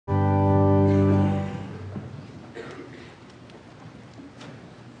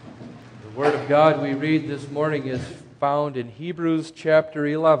of God we read this morning is found in Hebrews chapter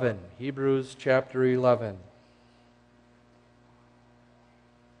 11. Hebrews chapter 11.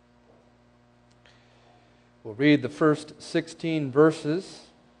 We'll read the first 16 verses,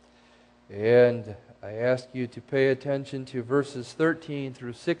 and I ask you to pay attention to verses 13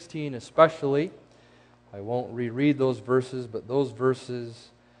 through 16 especially. I won't reread those verses, but those verses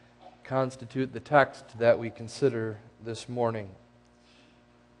constitute the text that we consider this morning.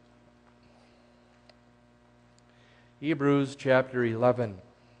 Hebrews chapter 11.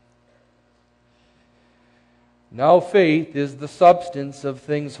 Now faith is the substance of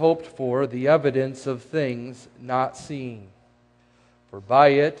things hoped for, the evidence of things not seen. For by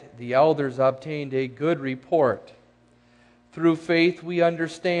it the elders obtained a good report. Through faith we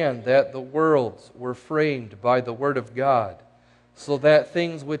understand that the worlds were framed by the word of God, so that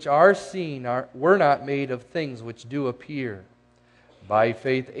things which are seen were not made of things which do appear. By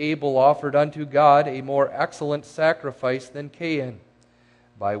faith Abel offered unto God a more excellent sacrifice than Cain,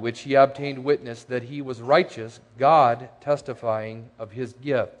 by which he obtained witness that he was righteous, God testifying of his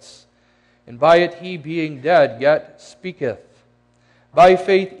gifts. And by it he, being dead, yet speaketh. By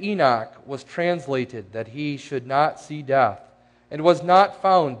faith Enoch was translated, that he should not see death, and was not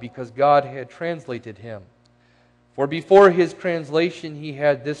found, because God had translated him. For before his translation he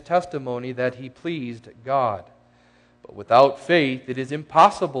had this testimony, that he pleased God. But without faith it is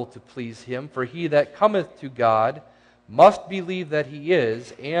impossible to please him, for he that cometh to God must believe that he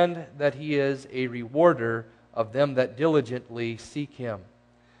is, and that he is a rewarder of them that diligently seek him.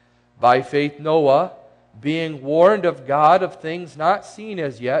 By faith Noah, being warned of God of things not seen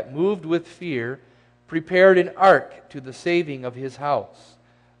as yet, moved with fear, prepared an ark to the saving of his house,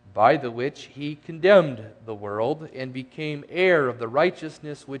 by the which he condemned the world, and became heir of the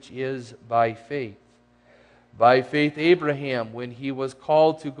righteousness which is by faith. By faith Abraham, when he was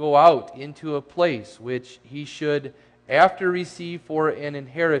called to go out into a place which he should after receive for an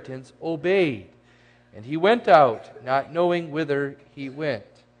inheritance, obeyed. And he went out, not knowing whither he went.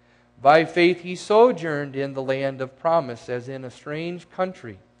 By faith he sojourned in the land of promise, as in a strange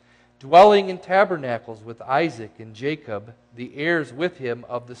country, dwelling in tabernacles with Isaac and Jacob, the heirs with him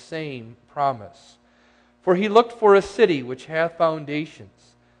of the same promise. For he looked for a city which hath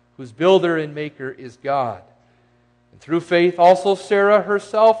foundations, whose builder and maker is God. And through faith also Sarah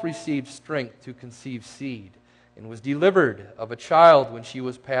herself received strength to conceive seed, and was delivered of a child when she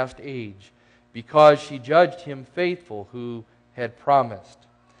was past age, because she judged him faithful who had promised.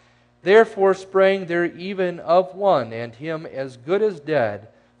 Therefore sprang there even of one, and him as good as dead,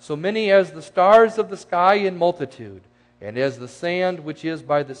 so many as the stars of the sky in multitude, and as the sand which is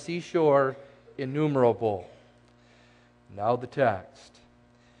by the seashore innumerable. Now the text.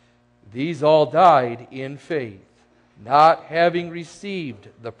 These all died in faith, not having received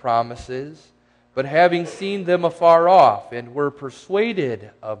the promises, but having seen them afar off, and were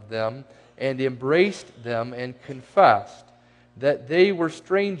persuaded of them, and embraced them, and confessed that they were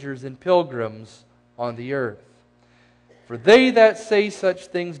strangers and pilgrims on the earth. For they that say such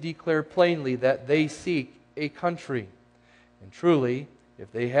things declare plainly that they seek a country. And truly,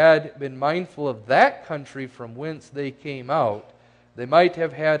 if they had been mindful of that country from whence they came out, they might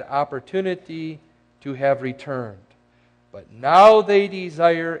have had opportunity to have returned. But now they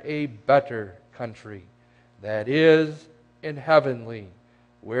desire a better country, that is, in heavenly.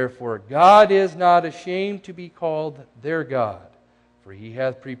 Wherefore God is not ashamed to be called their God, for he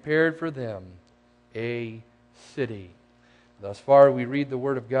hath prepared for them a city. Thus far we read the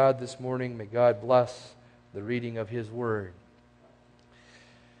Word of God this morning. May God bless the reading of His Word.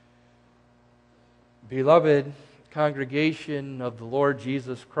 Beloved congregation of the Lord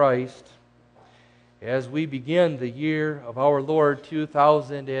Jesus Christ, as we begin the year of our Lord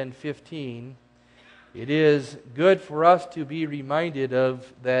 2015, it is good for us to be reminded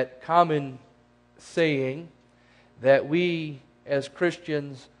of that common saying that we as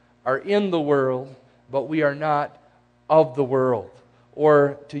Christians are in the world, but we are not of the world.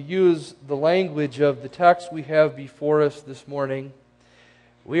 Or to use the language of the text we have before us this morning,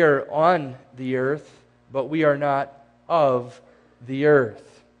 we are on the earth, but we are not of the earth.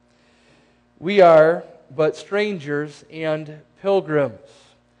 We are but strangers and pilgrims.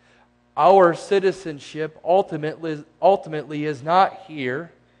 Our citizenship ultimately is not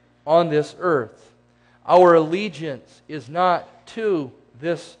here on this earth. Our allegiance is not to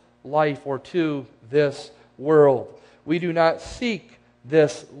this life or to this world. We do not seek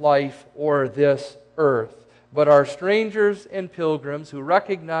this life or this earth, but are strangers and pilgrims who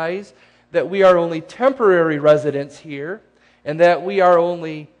recognize that we are only temporary residents here, and that we are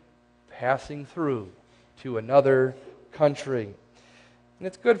only passing through to another country. And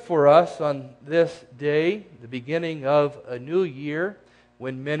it's good for us on this day, the beginning of a new year,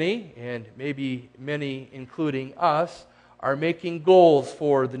 when many, and maybe many including us, are making goals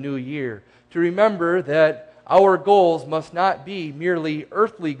for the new year. To remember that our goals must not be merely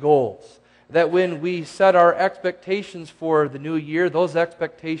earthly goals. That when we set our expectations for the new year, those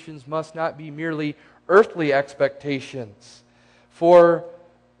expectations must not be merely earthly expectations. For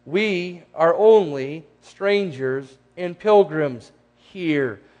we are only strangers and pilgrims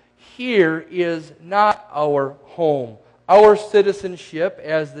here. Here is not our home. Our citizenship,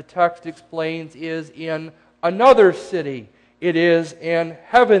 as the text explains, is in another city. It is an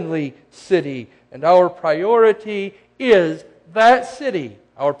heavenly city. And our priority is that city.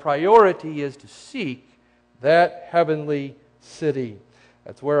 Our priority is to seek that heavenly city.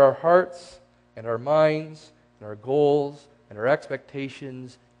 That's where our hearts and our minds and our goals and our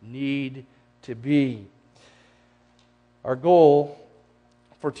expectations need to be. Our goal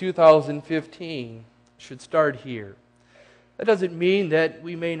for 2015 should start here. That doesn't mean that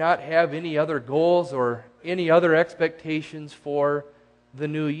we may not have any other goals or any other expectations for the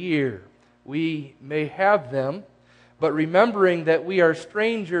new year. We may have them, but remembering that we are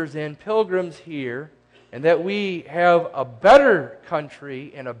strangers and pilgrims here, and that we have a better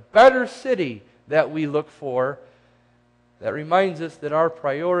country and a better city that we look for, that reminds us that our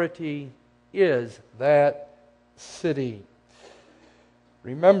priority is that city.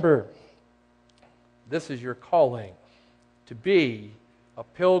 Remember, this is your calling, to be a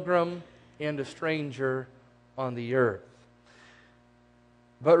pilgrim and a stranger on the earth.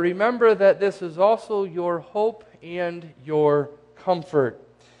 But remember that this is also your hope and your comfort.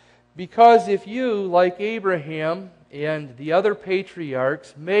 Because if you, like Abraham and the other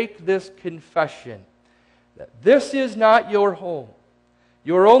patriarchs, make this confession, that this is not your home,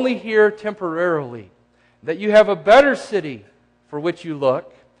 you're only here temporarily, that you have a better city for which you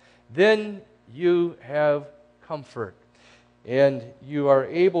look, then you have comfort. And you are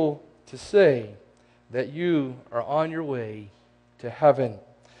able to say that you are on your way to heaven.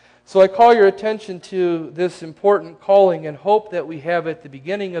 So I call your attention to this important calling and hope that we have at the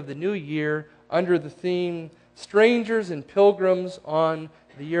beginning of the new year under the theme, Strangers and Pilgrims on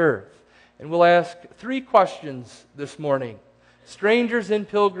the Earth. And we'll ask 3 questions this morning. Strangers and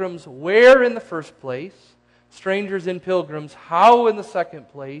pilgrims, where in the first place? Strangers and pilgrims, how in the second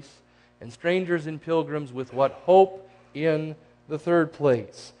place? And strangers and pilgrims, with what hope in the third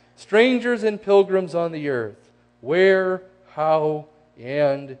place? Strangers and pilgrims on the earth, where, how,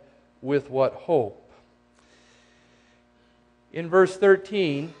 and with what hope? In verse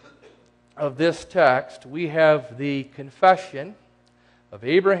 13 of this text, we have the confession of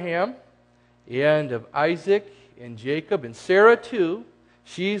Abraham and of Isaac and Jacob, and Sarah too.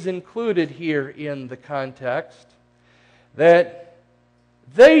 She's included here in the context, that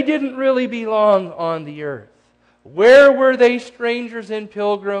they didn't really belong on the earth. Where were they strangers and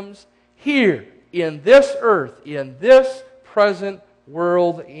pilgrims? Here, in this earth, in this present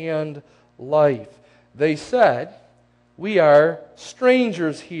world and life. They said, we are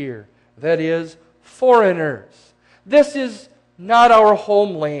strangers here, that is, foreigners. This is not our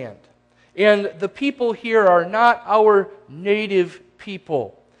homeland. And the people here are not our native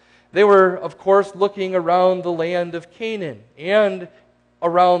people. They were, of course, looking around the land of Canaan and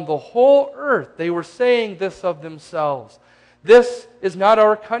around the whole earth. They were saying this of themselves. This is not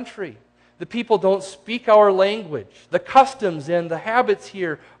our country. The people don't speak our language. The customs and the habits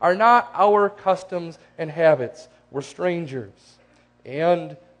here are not our customs and habits. We're strangers.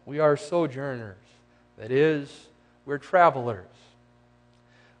 And we are sojourners. That is, we're travelers.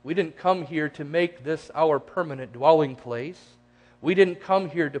 We didn't come here to make this our permanent dwelling place. We didn't come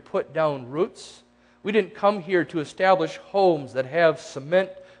here to put down roots. We didn't come here to establish homes that have cement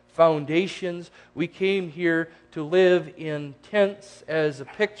foundations. We came here to live in tents as a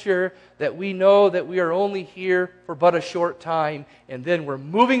picture that we know that we are only here for but a short time, and then we're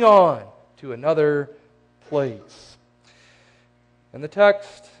moving on to another place. And the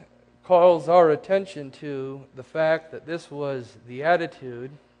text calls our attention to the fact that this was the attitude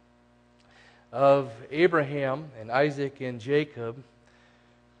of Abraham and Isaac and Jacob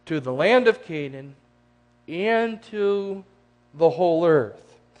to the land of Canaan and to the whole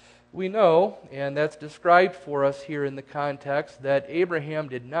earth. We know, and that's described for us here in the context, that Abraham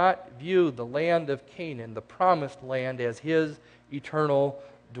did not view the land of Canaan, the promised land, as his eternal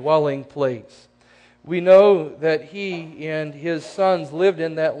dwelling place. We know that he and his sons lived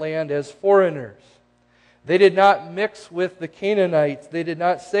in that land as foreigners. They did not mix with the Canaanites. They did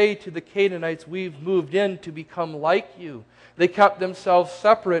not say to the Canaanites, we've moved in to become like you. They kept themselves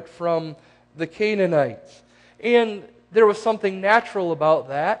separate from the Canaanites. And there was something natural about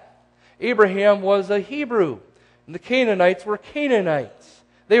that. Abraham was a Hebrew, and the Canaanites were Canaanites.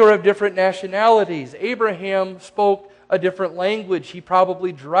 They were of different nationalities. Abraham spoke a different language. He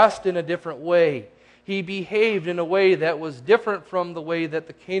probably dressed in a different way. He behaved in a way that was different from the way that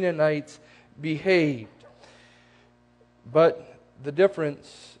the Canaanites behaved. But the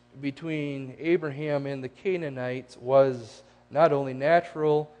difference between Abraham and the Canaanites was not only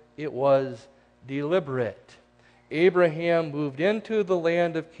natural, it was deliberate. Abraham moved into the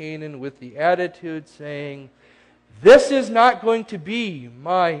land of Canaan with the attitude saying, this is not going to be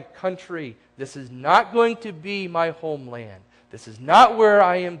my country. This is not going to be my homeland. This is not where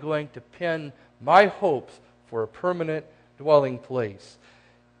I am going to pin my hopes for a permanent dwelling place.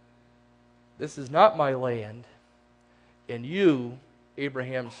 This is not my land. And you,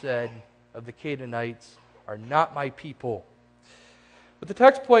 Abraham said of the Canaanites, are not my people. But the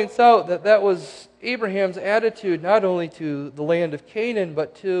text points out that that was Abraham's attitude not only to the land of Canaan,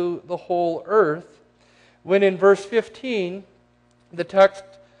 but to the whole earth. When in verse 15, the text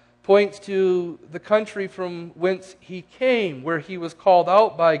points to the country from whence he came, where he was called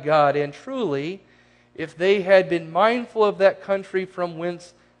out by God. And truly, if they had been mindful of that country from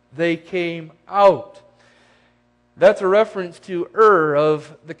whence they came out, that's a reference to Ur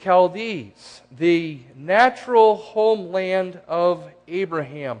of the Chaldees, the natural homeland of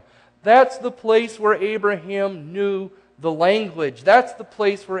Abraham. That's the place where Abraham knew the language. That's the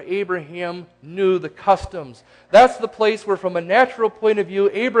place where Abraham knew the customs. That's the place where, from a natural point of view,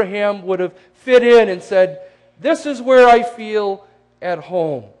 Abraham would have fit in and said, this is where I feel at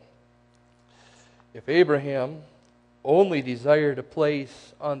home. If Abraham only desired a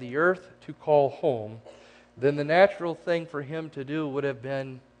place on the earth to call home, then the natural thing for him to do would have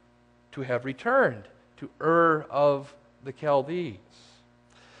been to have returned to Ur of the Chaldees.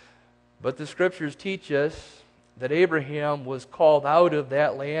 But the Scriptures teach us that Abraham was called out of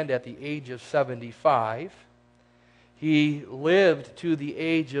that land at the age of 75. He lived to the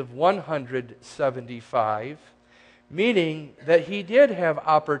age of 175, meaning that he did have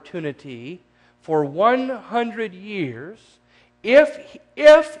opportunity for 100 years if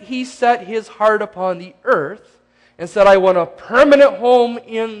he set his heart upon the earth and said, I want a permanent home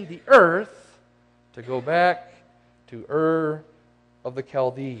in the earth, to go back to Ur of the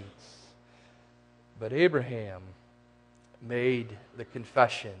Chaldees. But Abraham made the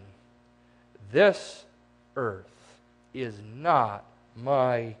confession, this earth is not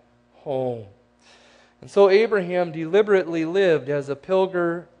my home. And so Abraham deliberately lived as a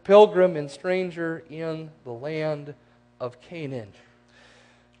pilgrim and stranger in the land of Canaan.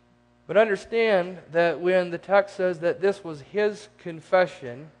 But understand that when the text says that this was his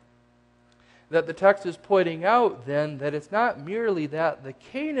confession, that the text is pointing out then that it's not merely that the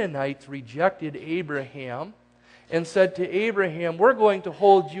Canaanites rejected Abraham and said to Abraham, we're going to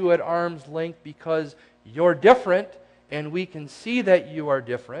hold you at arm's length because you're different and we can see that you are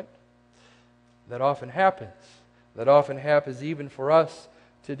different. That often happens. That often happens even for us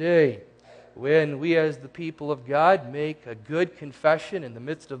today. When we as the people of God make a good confession in the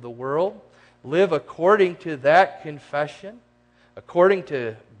midst of the world, live according to that confession, according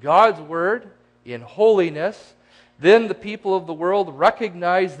to God's Word, in holiness, then the people of the world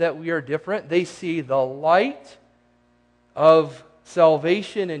recognize that we are different. They see the light of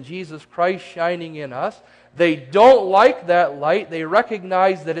salvation in Jesus Christ shining in us. They don't like that light. They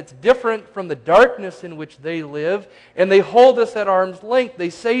recognize that it's different from the darkness in which they live, and they hold us at arm's length. They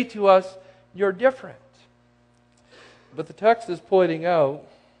say to us, you're different. But the text is pointing out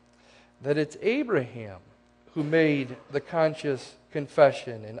that it's Abraham who made the conscious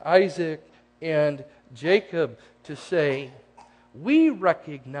confession, and Isaac and Jacob to say, we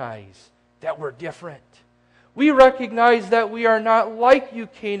recognize that we're different. We recognize that we are not like you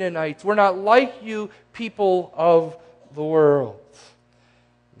Canaanites. We're not like you people of the world.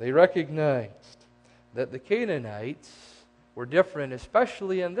 They recognized that the Canaanites were different,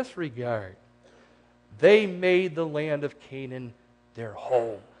 especially in this regard. They made the land of Canaan their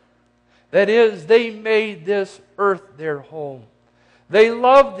home. That is, they made this earth their home. They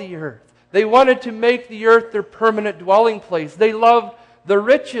loved the earth. They wanted to make the earth their permanent dwelling place. They loved the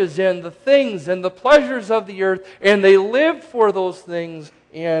riches and the things and the pleasures of the earth, and they lived for those things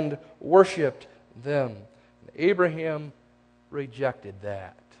and worshipped them. Abraham rejected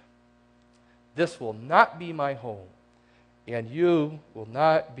that. This will not be my home, and you will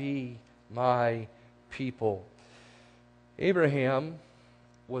not be my people. Abraham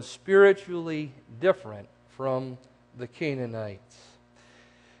was spiritually different from the Canaanites.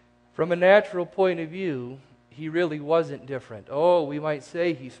 From a natural point of view, he really wasn't different. Oh, we might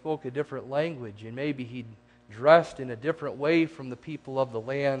say he spoke a different language, and maybe he dressed in a different way from the people of the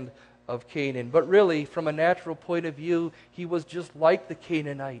land of Canaan. But really, from a natural point of view, he was just like the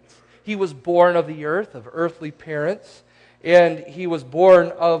Canaanites. He was born of the earth, of earthly parents, and he was born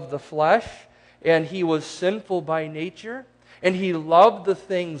of the flesh, and he was sinful by nature, and he loved the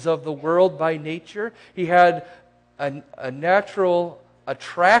things of the world by nature. He had a natural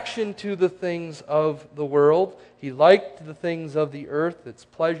attraction to the things of the world. He liked the things of the earth, its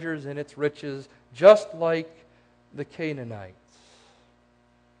pleasures and its riches, just like the Canaanites.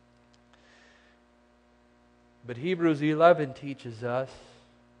 But Hebrews 11 teaches us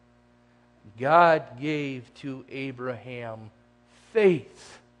God gave to Abraham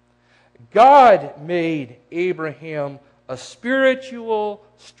faith. God made Abraham a spiritual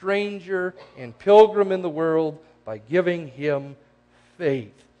stranger and pilgrim in the world by giving him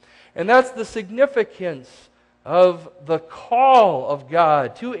faith. And that's the significance of the call of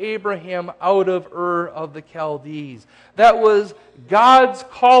God to Abraham out of Ur of the Chaldees. That was God's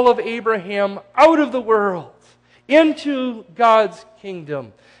call of Abraham out of the world into God's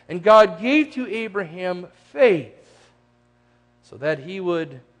kingdom. And God gave to Abraham faith so that he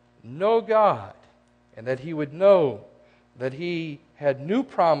would know God and that he would know that he had new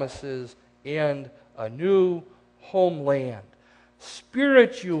promises and a new homeland.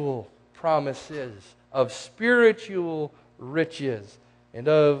 Spiritual promises of spiritual riches and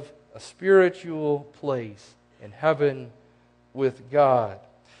of a spiritual place in heaven with God.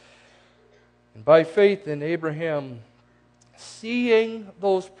 And by faith in Abraham, seeing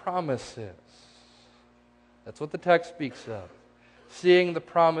those promises, that's what the text speaks of, seeing the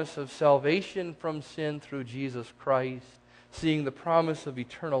promise of salvation from sin through Jesus Christ, seeing the promise of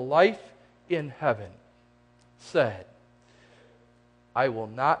eternal life in heaven, said, I will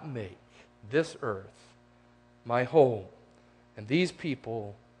not make this earth my home, and these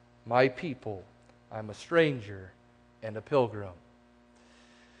people my people. I'm a stranger and a pilgrim.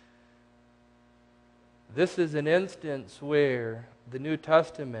 This is an instance where the New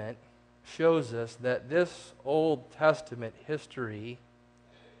Testament shows us that this Old Testament history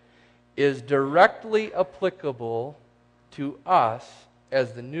is directly applicable to us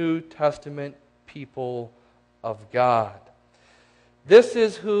as the New Testament people of God. This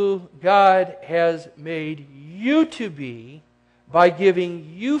is who God has made you to be by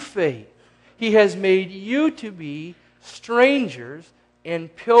giving you faith. He has made you to be strangers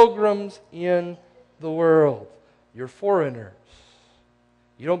and pilgrims in the world. You're foreigners.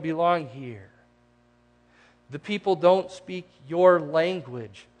 You don't belong here. The people don't speak your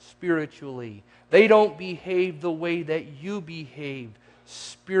language spiritually. They don't behave the way that you behave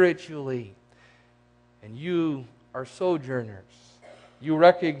spiritually. And you are sojourners. You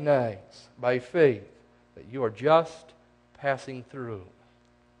recognize by faith that you are just passing through.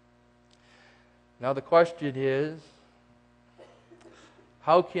 Now the question is,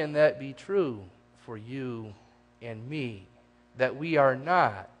 how can that be true for you and me, that we are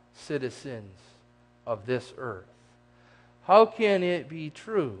not citizens of this earth? How can it be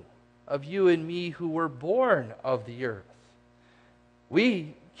true of you and me who were born of the earth?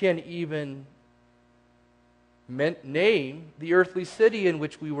 We can even name the earthly city in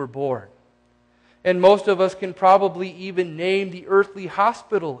which we were born. And most of us can probably even name the earthly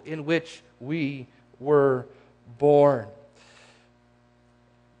hospital in which we were born.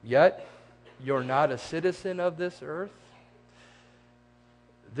 Yet, you're not a citizen of this earth.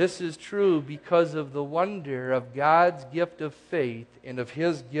 This is true because of the wonder of God's gift of faith and of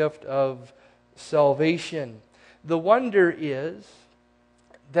His gift of salvation. The wonder is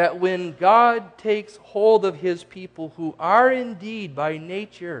that when God takes hold of His people who are indeed by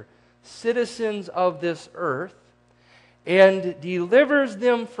nature citizens of this earth and delivers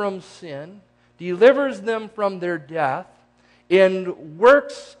them from sin, delivers them from their death, and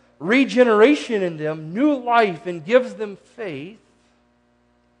works regeneration in them, new life, and gives them faith,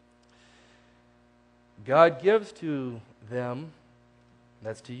 God gives to them,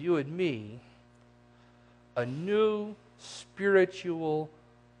 that's to you and me, a new spiritual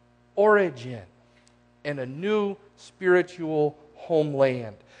origin and a new spiritual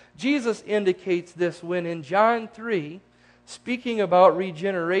homeland. Jesus indicates this when in John 3, speaking about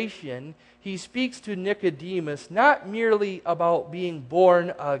regeneration, He speaks to Nicodemus not merely about being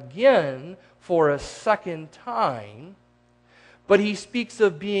born again for a second time, but He speaks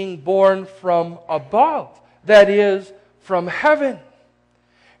of being born from above, that is, from heaven.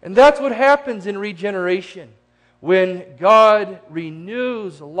 And that's what happens in regeneration. When God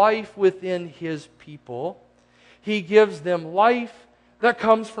renews life within His people, He gives them life that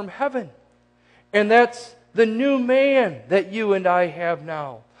comes from heaven. And that's the new man that you and I have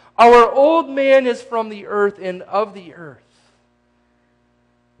now. Our old man is from the earth and of the earth.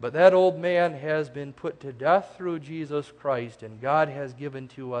 But that old man has been put to death through Jesus Christ, and God has given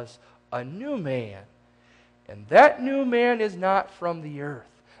to us a new man. And that new man is not from the earth.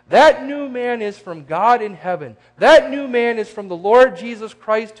 That new man is from God in heaven. That new man is from the Lord Jesus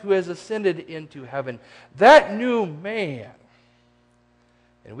Christ who has ascended into heaven. That new man.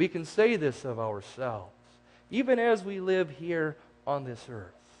 And we can say this of ourselves, even as we live here on this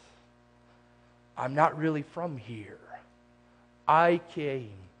earth. I'm not really from here. I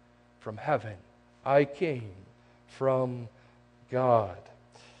came from heaven. I came from God.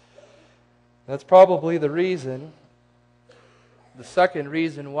 That's probably the reason, the second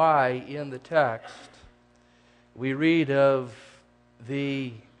reason why in the text we read of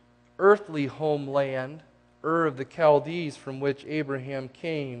the earthly homeland, Ur of the Chaldees, from which Abraham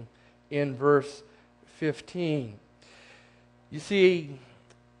came in verse 15. You see,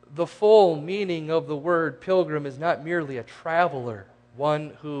 the full meaning of the word pilgrim is not merely a traveler,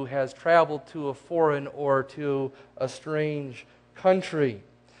 one who has traveled to a foreign or to a strange country.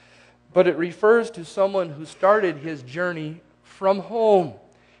 But it refers to someone who started his journey from home.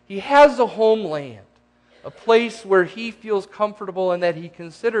 He has a homeland, a place where he feels comfortable and that he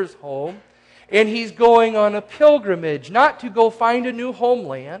considers home. And he's going on a pilgrimage, not to go find a new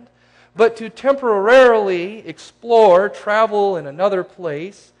homeland, but to temporarily explore, travel in another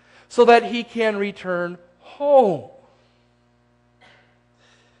place, so that he can return home.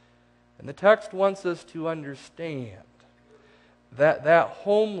 And the text wants us to understand that that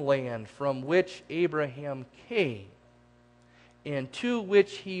homeland from which Abraham came and to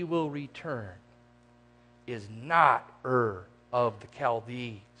which he will return is not Ur of the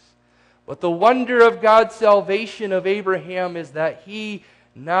Chaldees. But the wonder of God's salvation of Abraham is that he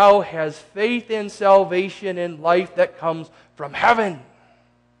now has faith in salvation and life that comes from heaven.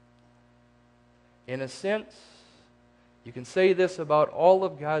 In a sense, you can say this about all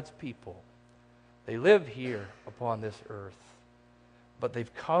of God's people. They live here upon this earth, but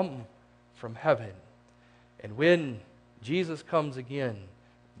they've come from heaven. And when Jesus comes again,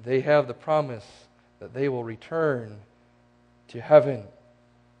 they have the promise that they will return to heaven.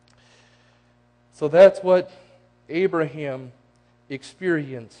 So that's what Abraham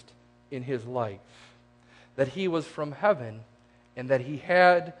experienced in his life. That he was from heaven and that he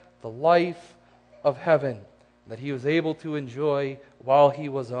had the life of heaven that he was able to enjoy while he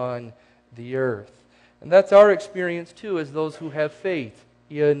was on the earth. And that's our experience too, as those who have faith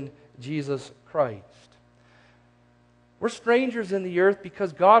in Jesus Christ. We're strangers in the earth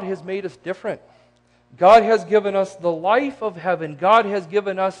because God has made us different. God has given us the life of heaven. God has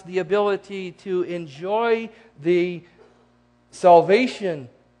given us the ability to enjoy the salvation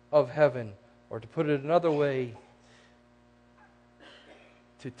of heaven. Or to put it another way,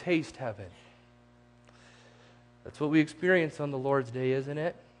 to taste heaven. That's what we experience on the Lord's Day, isn't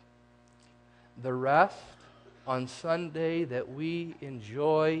it? The rest on Sunday that we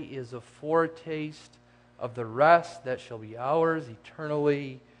enjoy is a foretaste of the rest that shall be ours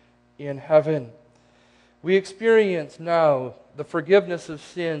eternally in heaven. We experience now the forgiveness of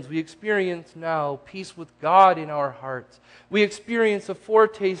sins. We experience now peace with God in our hearts. We experience a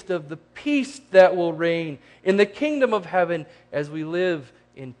foretaste of the peace that will reign in the kingdom of heaven as we live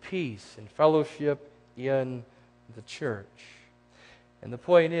in peace and fellowship in the church. And the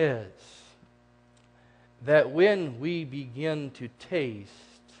point is that when we begin to taste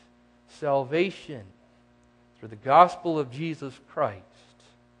salvation through the gospel of Jesus Christ,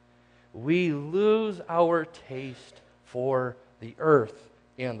 we lose our taste for the earth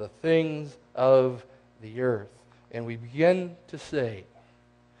and the things of the earth. And we begin to say,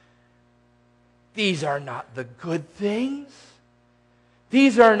 these are not the good things.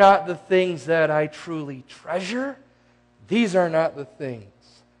 These are not the things that I truly treasure. These are not the things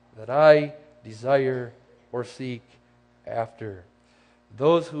that I desire or seek after.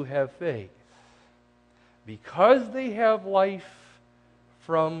 Those who have faith, because they have life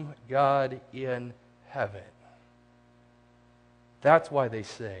from God in heaven, that's why they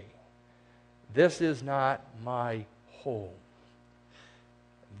say, this is not my home.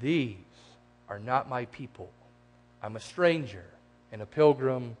 These are not my people. I'm a stranger and a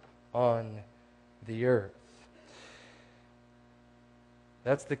pilgrim on the earth.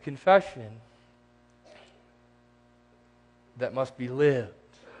 That's the confession that must be lived,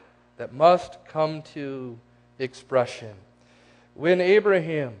 that must come to expression. When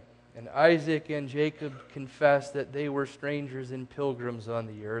Abraham and Isaac and Jacob confessed that they were strangers and pilgrims on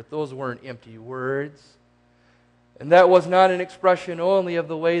the earth, those weren't empty words. And that was not an expression only of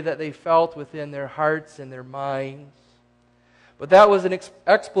the way that they felt within their hearts and their minds, But that was an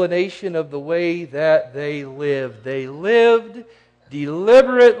explanation of the way that they lived. They lived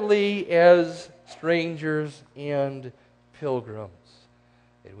deliberately as strangers and pilgrims.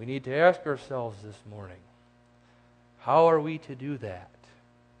 And we need to ask ourselves this morning, how are we to do that?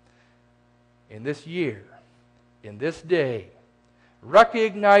 In this year, in this day,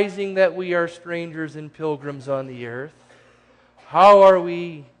 recognizing that we are strangers and pilgrims on the earth, how are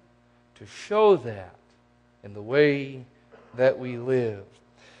we to show that in the way that we live?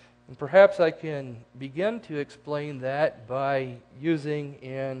 And perhaps I can begin to explain that by using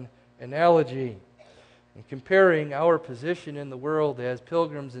an analogy and comparing our position in the world as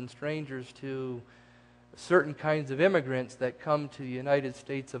pilgrims and strangers to certain kinds of immigrants that come to the United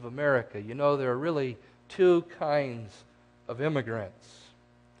States of America. You know, there are really two kinds of immigrants.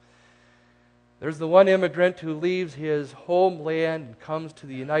 There's the one immigrant who leaves his homeland and comes to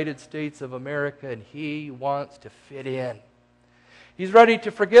the United States of America, and he wants to fit in. He's ready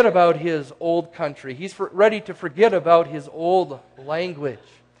to forget about his old country. He's ready to forget about his old language.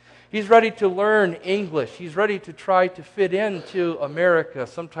 He's ready to learn English. He's ready to try to fit into America.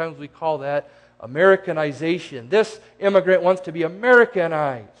 Sometimes we call that Americanization. This immigrant wants to be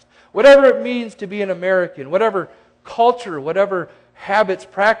Americanized. Whatever it means to be an American, whatever culture, whatever habits,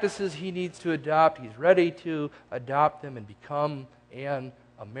 practices he needs to adopt, he's ready to adopt them and become an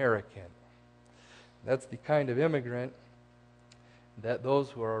American. That's the kind of immigrant that those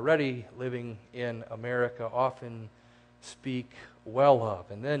who are already living in America often speak well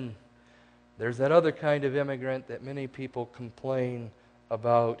of. And then there's that other kind of immigrant that many people complain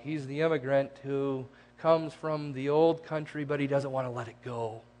about. He's the immigrant who comes from the old country, but he doesn't want to let it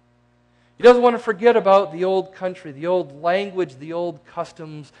go. He doesn't want to forget about the old country, the old language, the old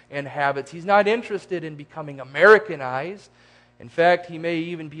customs and habits. He's not interested in becoming Americanized. In fact, he may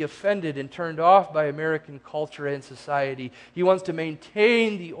even be offended and turned off by American culture and society. He wants to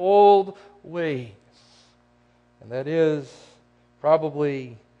maintain the old ways. And that is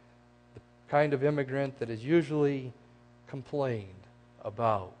probably the kind of immigrant that is usually complained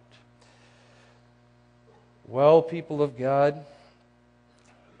about. Well, people of God,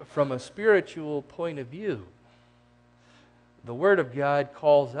 from a spiritual point of view, the Word of God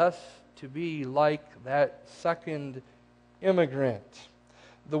calls us to be like that second immigrant.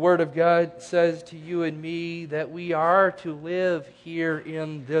 The Word of God says to you and me that we are to live here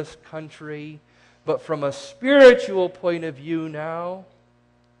in this country, but from a spiritual point of view now,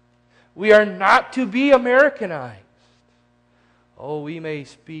 we are not to be Americanized. Oh, we may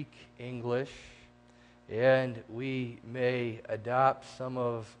speak English, and we may adopt some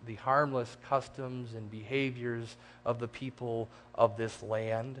of the harmless customs and behaviors of the people of this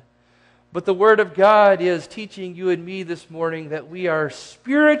land. But the Word of God is teaching you and me this morning that we are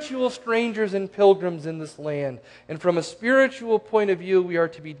spiritual strangers and pilgrims in this land. And from a spiritual point of view, we are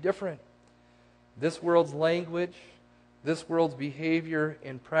to be different. This world's language, this world's behavior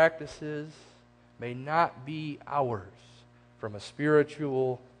and practices may not be ours from a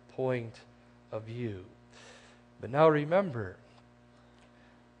spiritual point of view. But now remember,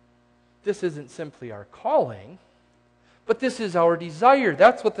 this isn't simply our calling, but this is our desire.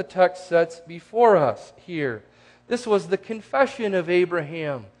 That's what the text sets before us here. This was the confession of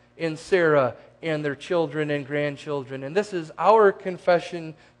Abraham and Sarah and their children and grandchildren. And this is our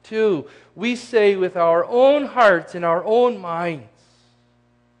confession too. We say with our own hearts and our own minds,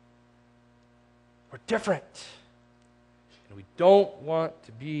 we're different. And we don't want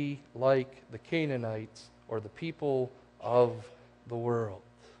to be like the Canaanites or the people of the world.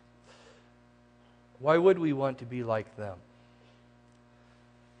 Why would we want to be like them?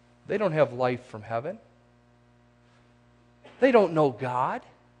 They don't have life from heaven. They don't know God.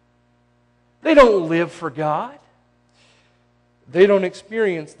 They don't live for God. They don't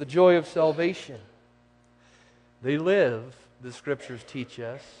experience the joy of salvation. They live, the Scriptures teach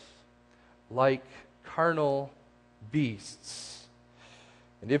us, like carnal beasts.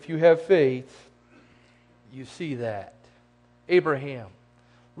 And if you have faith, you see that. Abraham,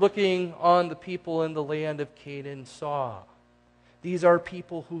 looking on the people in the land of Canaan, saw these are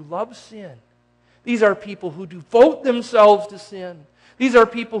people who love sin. These are people who devote themselves to sin. These are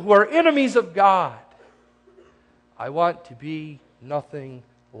people who are enemies of God. I want to be nothing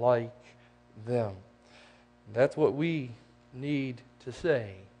like them. That's what we need to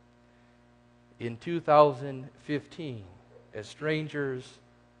say in 2015 as strangers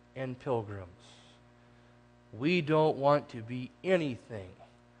and pilgrims. We don't want to be anything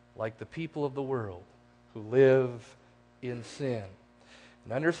like the people of the world who live in sin.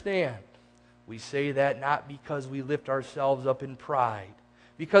 And understand, we say that not because we lift ourselves up in pride,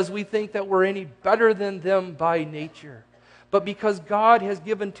 because we think that we're any better than them by nature, but because God has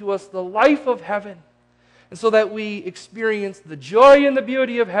given to us the life of heaven. And so that we experience the joy and the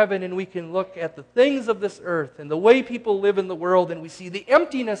beauty of heaven, and we can look at the things of this earth and the way people live in the world, and we see the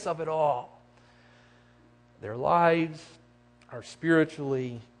emptiness of it all. Their lives are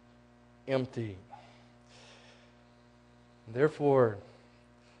spiritually empty. Therefore,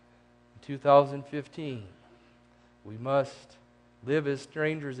 in 2015, we must live as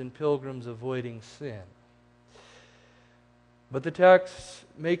strangers and pilgrims, avoiding sin. But the text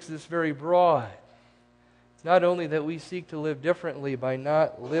makes this very broad. It's not only that we seek to live differently by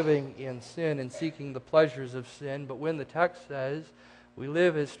not living in sin and seeking the pleasures of sin, but when the text says we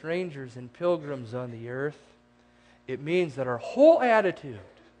live as strangers and pilgrims on the earth, it means that our whole attitude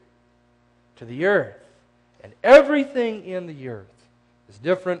to the earth and everything in the earth is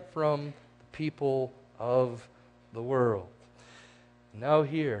different from the people of the world. Now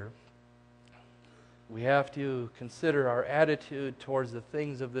here, we have to consider our attitude towards the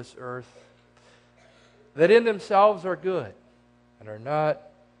things of this earth that in themselves are good and are not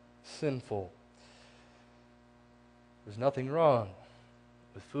sinful. There's nothing wrong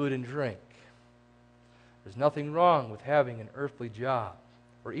with food and drink. There's nothing wrong with having an earthly job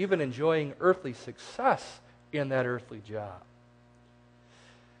or even enjoying earthly success in that earthly job.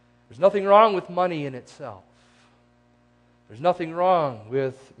 There's nothing wrong with money in itself. There's nothing wrong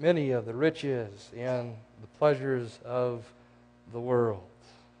with many of the riches and the pleasures of the world.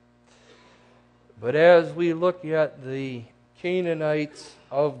 But as we look at the Canaanites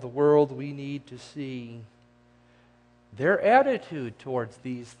of the world, we need to see their attitude towards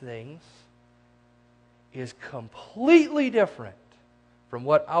these things is completely different from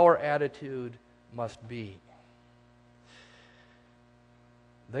what our attitude must be.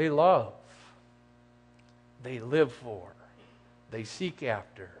 They love, they live for, they seek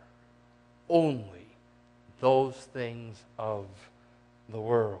after only those things of the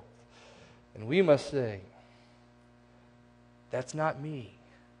world. And we must say, that's not me.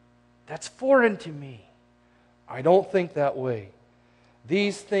 That's foreign to me. I don't think that way.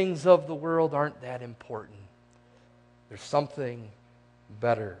 These things of the world aren't that important. There's something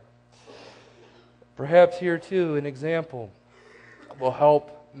better. Perhaps here too, an example will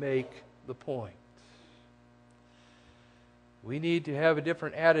help make the point. We need to have a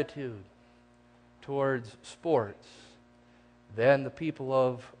different attitude towards sports than the people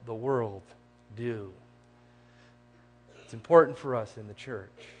of the world do. It's important for us in the church.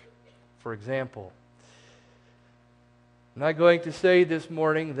 For example, I'm not going to say this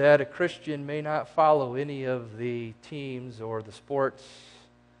morning that a Christian may not follow any of the teams or the sports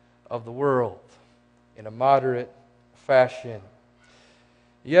of the world in a moderate fashion.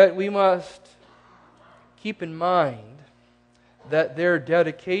 Yet we must keep in mind that their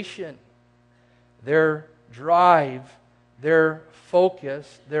dedication, their drive, their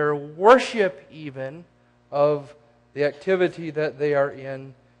focus, their worship even of the activity that they are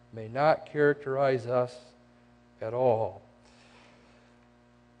in may not characterize us at all.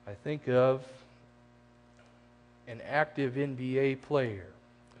 I think of an active NBA player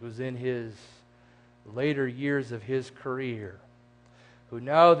who's in his later years of his career, who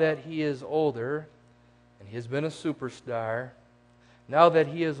now that he is older, and he has been a superstar, now that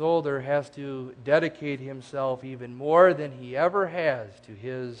he is older, has to dedicate himself even more than he ever has to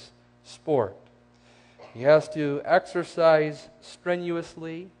his sport. He has to exercise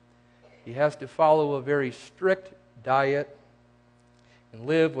strenuously. He has to follow a very strict diet and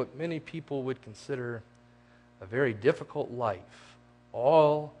live what many people would consider a very difficult life,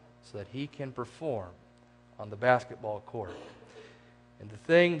 all so that he can perform on the basketball court. And the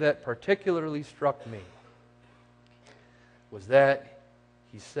thing that particularly struck me was that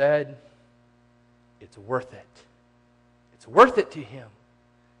he said, it's worth it. It's worth it to him.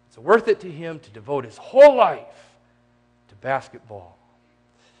 It's worth it to him to devote his whole life to basketball.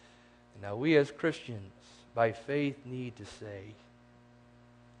 And now we as Christians, by faith, need to say,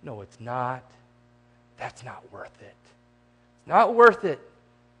 no, it's not. That's not worth it. It's not worth it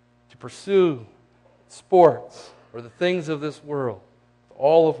to pursue sports or the things of this world with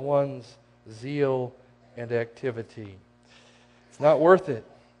all of one's zeal and activity. It's not worth it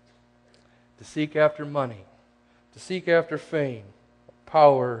to seek after money, to seek after fame,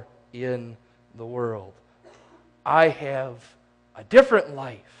 power in the world. I have a different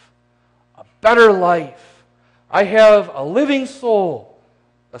life, a better life. I have a living soul,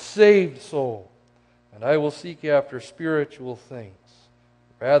 a saved soul, and I will seek after spiritual things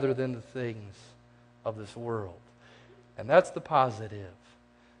rather than the things of this world. And that's the positive.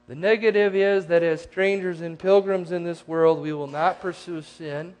 The negative is that as strangers and pilgrims in this world, we will not pursue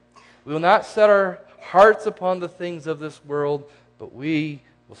sin. We will not set our hearts upon the things of this world, but we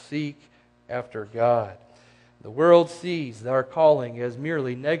will seek after God. The world sees our calling as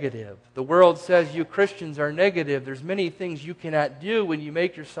merely negative. The world says you Christians are negative. There's many things you cannot do when you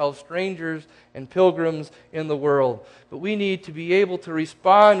make yourselves strangers and pilgrims in the world. But we need to be able to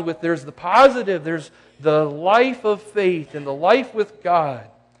respond with there's the positive, there's the life of faith and the life with God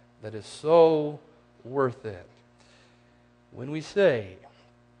that is so worth it. When we say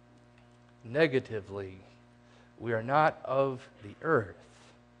negatively, we are not of the earth,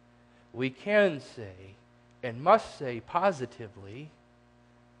 we can say and must say positively,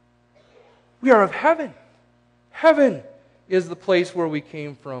 we are of heaven. Heaven is the place where we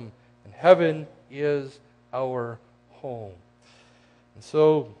came from, and heaven is our home. And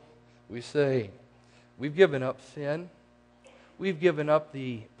so we say, we've given up sin. We've given up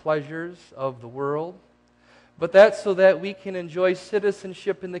the pleasures of the world. But that's so that we can enjoy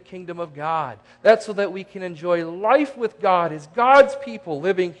citizenship in the kingdom of God. That's so that we can enjoy life with God as God's people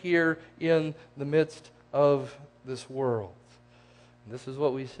living here in the midst of this world. And this is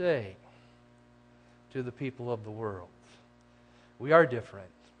what we say to the people of the world. We are different,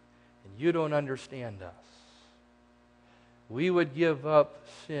 and you don't understand us. We would give up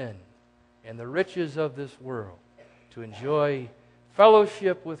sin and the riches of this world to enjoy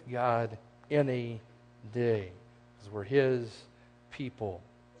fellowship with God any day, because we're His people.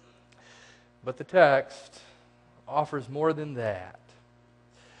 But the text offers more than that.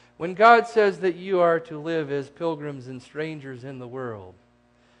 When God says that you are to live as pilgrims and strangers in the world,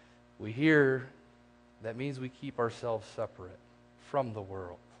 we hear that means we keep ourselves separate from the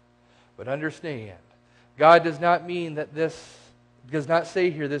world. But understand, God does not mean that this, does not say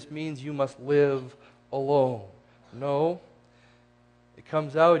here this means you must live alone. No, it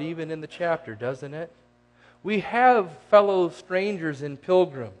comes out even in the chapter, doesn't it? We have fellow strangers and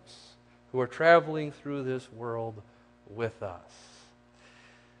pilgrims who are traveling through this world with us.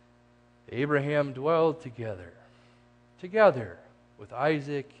 Abraham dwelled together with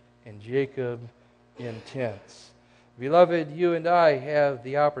Isaac and Jacob in tents. Beloved, you and I have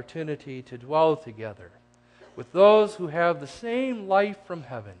the opportunity to dwell together with those who have the same life from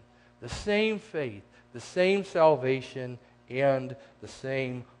heaven, the same faith, the same salvation, and the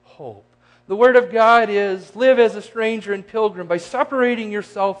same hope. The Word of God is, live as a stranger and pilgrim by separating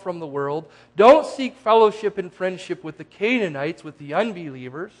yourself from the world. Don't seek fellowship and friendship with the Canaanites, with the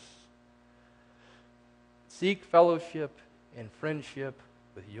unbelievers. Seek fellowship and friendship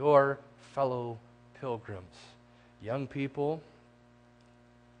with your fellow pilgrims. Young people,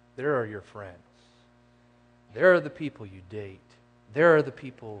 there are your friends. There are the people you date. There are the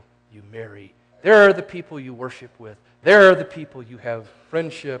people you marry. There are the people you worship with. There are the people you have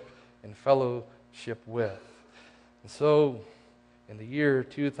friendship and fellowship with. And so, in the year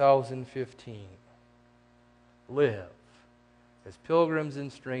 2015, live as pilgrims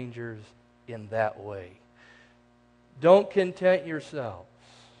and strangers in that way. Don't content yourselves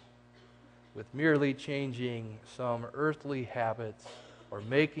with merely changing some earthly habits or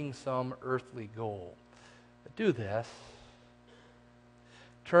making some earthly goal. But do this.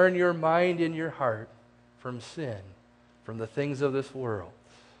 Turn your mind and your heart from sin, from the things of this world,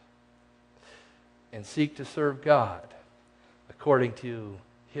 and seek to serve God according to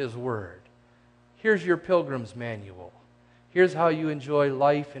His Word. Here's your pilgrim's manual. Here's how you enjoy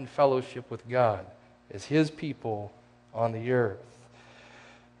life and fellowship with God as His people on the earth.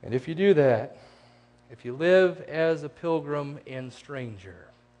 And if you do that, if you live as a pilgrim and stranger,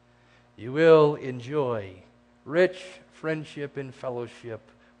 you will enjoy rich friendship and fellowship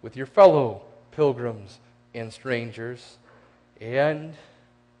with your fellow pilgrims and strangers, and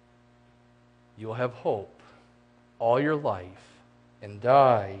you'll have hope all your life and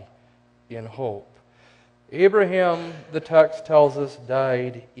die in hope. Abraham, the text tells us,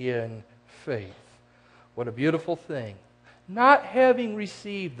 died in faith. What a beautiful thing. Not having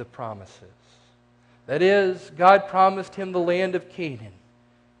received the promises. That is, God promised him the land of Canaan,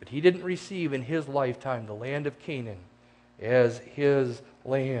 but he didn't receive in his lifetime the land of Canaan as his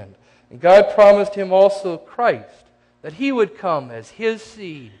land. And God promised him also Christ, that he would come as his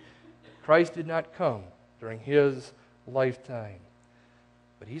seed. Christ did not come during his lifetime,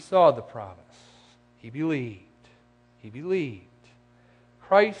 but he saw the promise. He believed. He believed.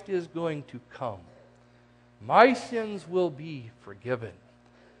 Christ is going to come. My sins will be forgiven.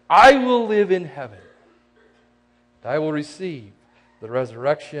 I will live in heaven. I will receive the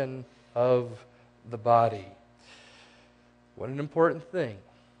resurrection of the body. What an important thing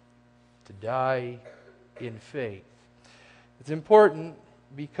to die in faith. It's important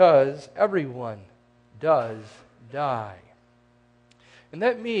because everyone does die. And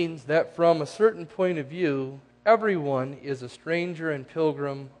that means that from a certain point of view, everyone is a stranger and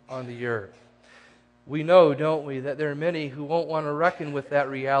pilgrim on the earth. We know, don't we, that there are many who won't want to reckon with that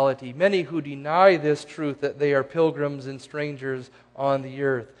reality, many who deny this truth that they are pilgrims and strangers on the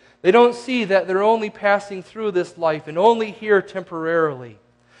earth. They don't see that they're only passing through this life and only here temporarily.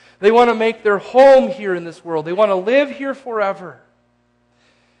 They want to make their home here in this world. They want to live here forever.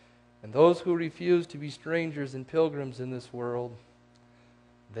 And those who refuse to be strangers and pilgrims in this world,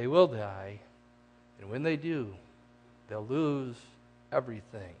 they will die. And when they do, they'll lose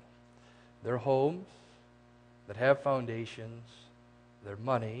everything. Their homes that have foundations, their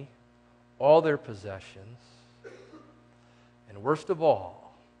money, all their possessions, and worst of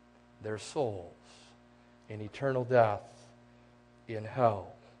all, their souls in eternal death in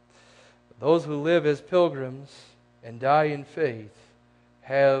hell. Those who live as pilgrims and die in faith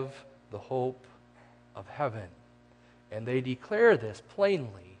have the hope of heaven. And they declare this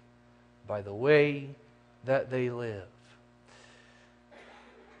plainly by the way that they live.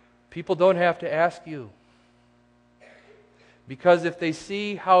 People don't have to ask you, because if they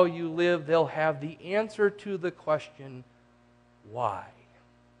see how you live, they'll have the answer to the question, why?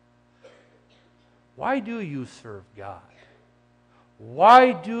 Why do you serve God?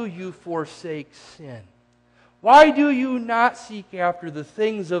 Why do you forsake sin? Why do you not seek after the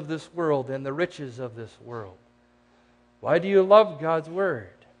things of this world and the riches of this world? Why do you love God's Word?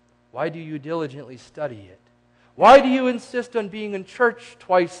 Why do you diligently study it? Why do you insist on being in church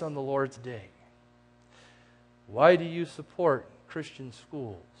twice on the Lord's Day? Why do you support Christian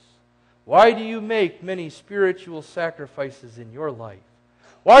schools? Why do you make many spiritual sacrifices in your life?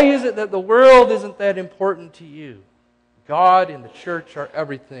 Why is it that the world isn't that important to you? God and the church are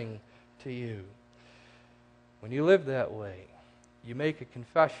everything to you. When you live that way, you make a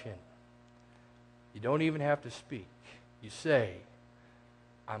confession. You don't even have to speak. You say,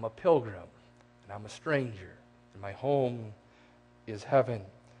 I'm a pilgrim, and I'm a stranger, and my home is heaven.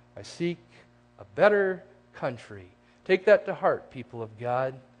 I seek a better country. Take that to heart, people of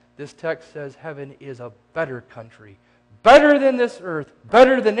God. This text says heaven is a better country. Better than this earth.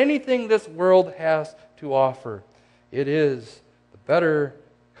 Better than anything this world has to offer. It is the better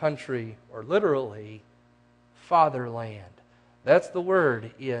country, or literally, fatherland. That's the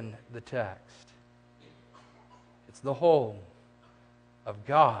word in the text. It's the home of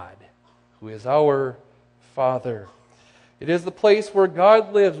God, who is our Father. It is the place where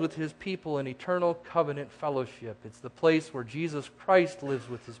God lives with His people in eternal covenant fellowship. It's the place where Jesus Christ lives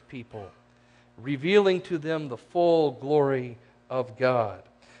with His people, revealing to them the full glory of God.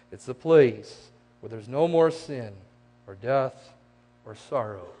 It's the place where there's no more sin or death or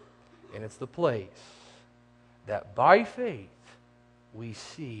sorrow. And it's the place that by faith we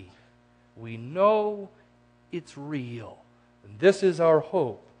see. We know it's real. And this is our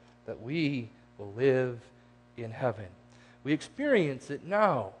hope, that we will live in heaven. We experience it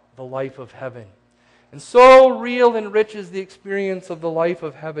now, the life of heaven. And so real and rich is the experience of the life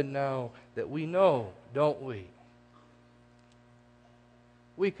of heaven now that we know, don't we?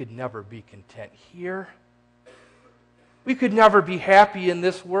 We could never be content here. We could never be happy in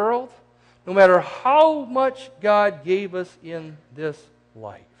this world, no matter how much God gave us in this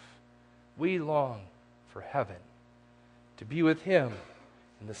life. We long for heaven, to be with Him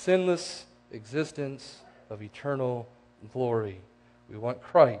in the sinless existence of eternal glory. We want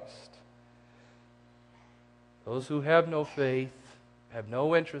Christ. Those who have no faith have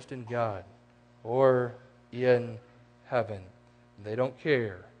no interest in God or in heaven. They don't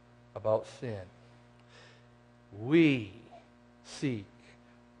care about sin. We seek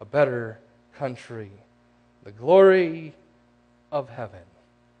a better country, the glory of heaven,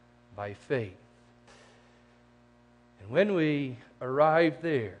 by faith. And when we arrive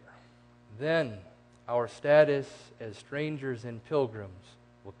there, then our status as strangers and pilgrims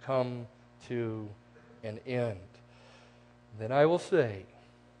will come to an end. Then I will say,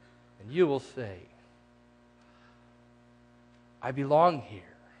 and you will say, I belong here.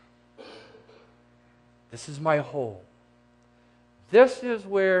 This is my home. This is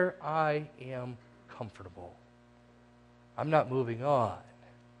where I am comfortable. I'm not moving on.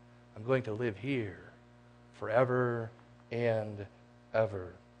 I'm going to live here forever and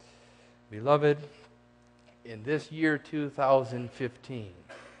ever. Beloved, in this year 2015,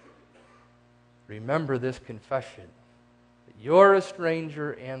 remember this confession, that you're a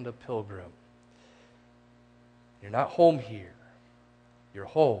stranger and a pilgrim. You're not home here. Your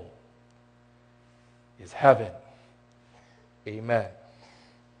home is heaven. Amen.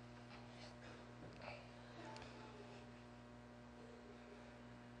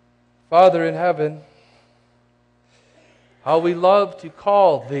 Father in heaven, How we love to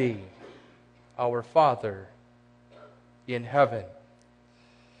call Thee our Father in heaven.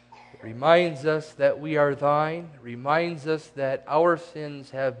 It reminds us that we are Thine, reminds us that our sins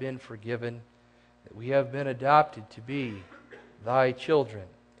have been forgiven, that we have been adopted to be Thy children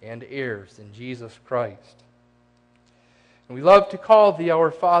and heirs in Jesus Christ. And we love to call Thee our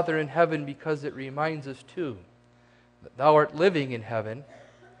Father in heaven because it reminds us too that Thou art living in heaven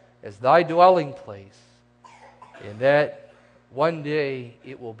as Thy dwelling place, and that one day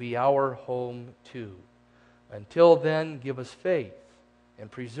it will be our home too. Until then, give us faith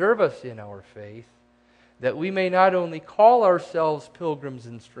and preserve us in our faith, that we may not only call ourselves pilgrims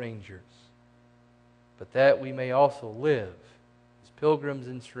and strangers, but that we may also live as pilgrims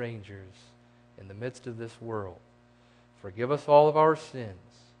and strangers in the midst of this world. Forgive us all of our sins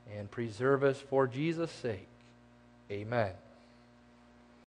and preserve us for Jesus' sake. Amen.